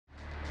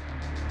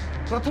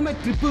प्रथमे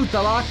ट्रिपल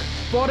तलाक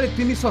पर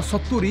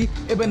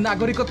 370 एवं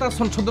नागरिकता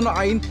संशोधन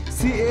आईन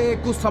सीएए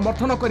को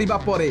समर्थन करने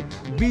पर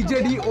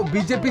बीजेडी और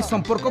बीजेपी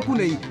संपर्क को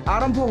नहीं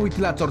आरंभ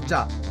होइथिला चर्चा।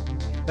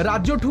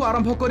 राज्यठू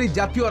आरंभ कर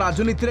जातीय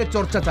राजनीति में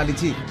चर्चा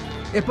चली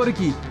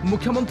एपरिकी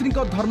मुख्यमंत्री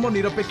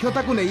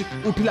धर्मनिरपेक्षता को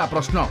नहीं उठिला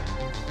प्रश्न।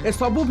 ए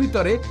सबु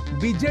भितरे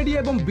बीजेडी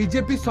एवं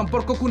बीजेपी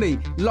संपर्क को नहीं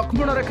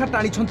लक्ष्मण रेखा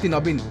टाणी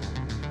नवीन।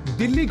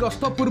 दिल्ली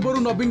गस्त पूर्व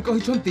नवीन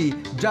कहते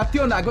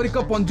जातीय नागरिक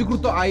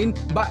पंजीकृत आईन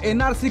बा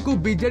एनआरसी को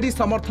बीजेडी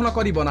समर्थन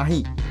करिबो नाही।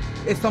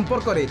 ए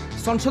संपर्क में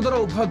संसदर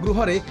उभय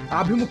गृह में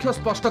आभिमुख्य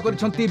स्पष्ट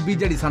करिसेंती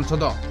बीजेडी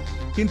सांसद,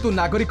 किंतु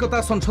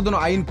नागरिकता संशोधन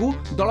आईन को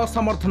दल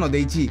समर्थन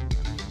देइछि।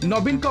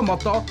 नवीन का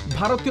मत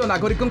भारतीय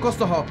नागरिकों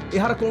सह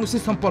एहार कोनोसी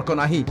संपर्क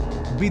नाही,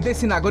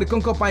 विदेशी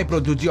नागरिकों पई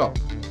प्रयोज्य।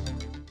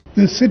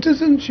 The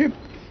Citizenship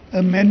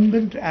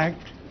Amendment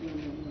Act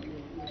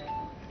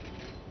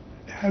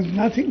has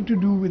nothing to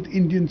do with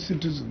Indian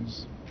citizens.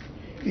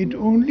 It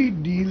only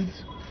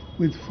deals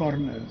with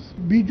foreigners.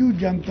 Biju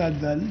Janata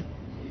Dal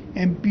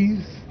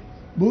MPs,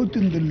 both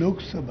in the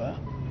Lok Sabha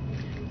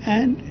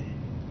and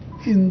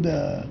in the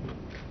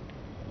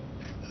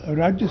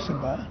Rajya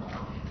Sabha,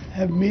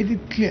 have made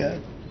it clear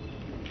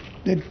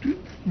that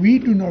we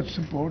do not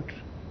support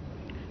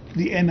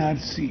the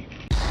NRC.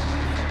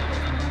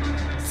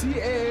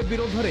 CAA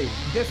विरोध में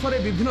देश में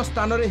विभिन्न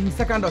स्थान में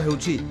हिंसाकांड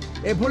होउछि।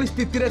 एभली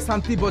स्थिति रे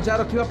शांति बजाय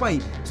रखिबा पई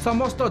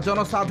समस्त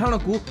जनसाधारण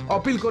को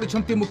अपील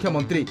करिसेंती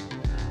मुख्यमंत्री।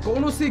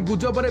 कौनसी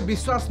गुजबरे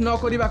विश्वास न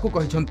करने को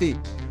कहिसेंती।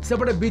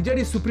 सेपटे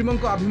बीजेडी सुप्रीमो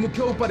को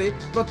आभिमुख्य उपरे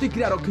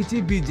प्रतिक्रिया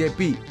रखिछि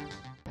BJP.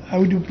 I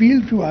would appeal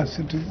to our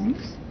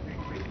citizens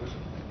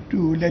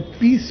to let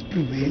peace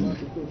prevail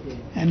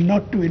and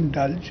not to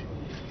indulge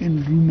in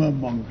rumor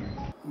mongering.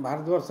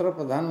 भारतवर्षर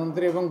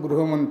प्रधानमंत्री एवं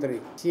गृहमंत्री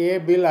सीए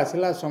बिल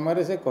आसला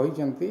समय से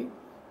कहते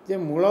जे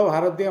मूल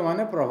भारतीय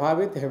माने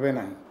प्रभावित हेबे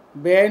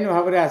नहीं। बेआईन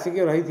भाव में आसिक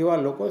रही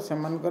लोक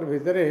सेमानकर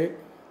भितर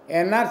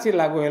एनआरसी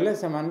लागू हेले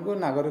सेमानकु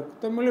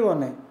नागरिकत्व मिलिबो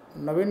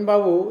नहीं। नवीन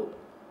बाबू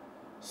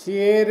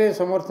सीए रे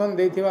समर्थन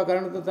देथिबा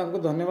कारण तो तांको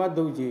धन्यवाद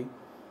दूची।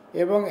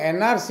 एवं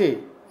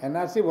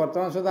एनआरसी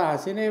वर्तमान सुधा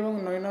आसीने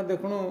एवं नईन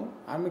देखुनु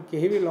आम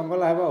केही भी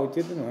लंगला हेबा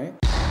उचित नुहे।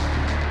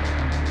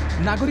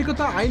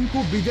 नागरिकता आईन को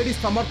बीजेडी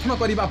समर्थन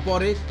करने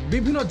पर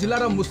विभिन्न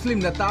जिलार मुस्लिम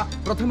नेता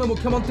प्रथम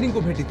मुख्यमंत्री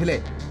को भेटिथिले।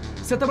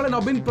 सेतबेले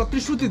नवीन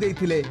प्रतिश्रुति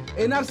देइथिले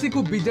एनआरसी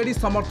को बीजेडी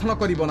समर्थन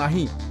करिबो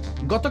नाही।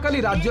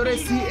 गतकाली राज्य में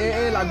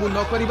सीएए लागू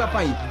न करिबा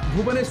पई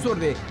भुवनेश्वर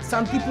रे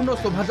शांतिपूर्ण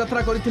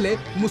शोभायात्रा करथिले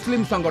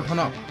मुस्लिम संगठन।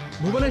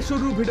 भुवनेश्वर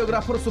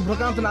वीडियोग्राफर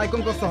शुभ्रकांत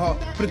नायकों सह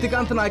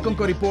प्रीतिकांत नायकों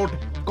रिपोर्ट,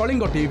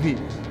 कलिंग टीवी।